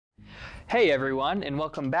Hey everyone, and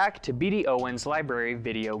welcome back to BD Owens Library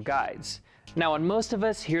Video Guides. Now, when most of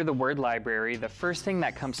us hear the word library, the first thing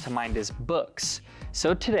that comes to mind is books.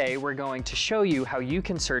 So today we're going to show you how you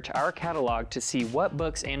can search our catalog to see what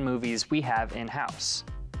books and movies we have in-house.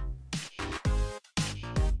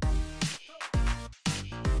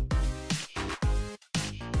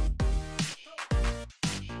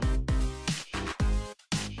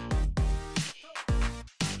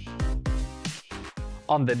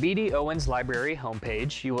 On the BD Owens Library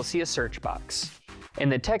homepage, you will see a search box. In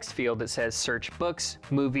the text field, it says search books,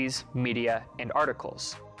 movies, media, and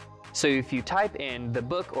articles. So if you type in the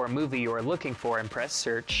book or movie you are looking for and press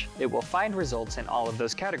search, it will find results in all of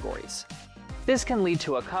those categories. This can lead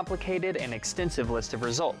to a complicated and extensive list of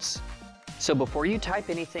results. So before you type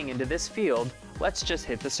anything into this field, let's just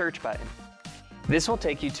hit the search button. This will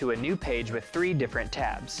take you to a new page with 3 different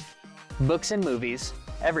tabs: Books and Movies,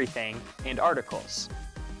 Everything, and Articles.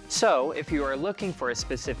 So, if you are looking for a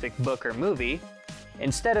specific book or movie,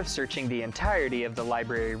 instead of searching the entirety of the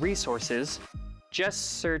library resources,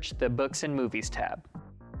 just search the Books and Movies tab.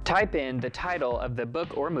 Type in the title of the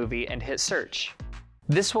book or movie and hit search.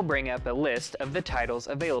 This will bring up a list of the titles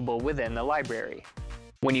available within the library.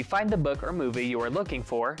 When you find the book or movie you are looking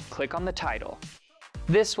for, click on the title.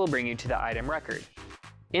 This will bring you to the item record.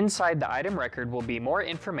 Inside the item record will be more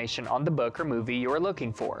information on the book or movie you are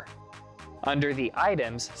looking for. Under the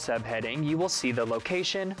Items subheading, you will see the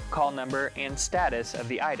location, call number, and status of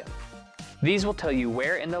the item. These will tell you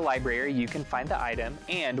where in the library you can find the item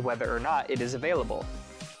and whether or not it is available.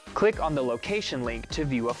 Click on the location link to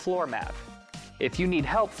view a floor map. If you need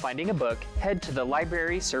help finding a book, head to the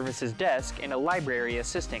Library Services desk and a library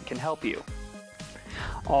assistant can help you.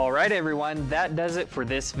 Alright everyone, that does it for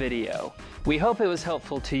this video. We hope it was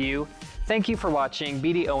helpful to you. Thank you for watching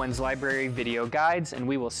BD Owens Library Video Guides, and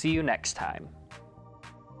we will see you next time.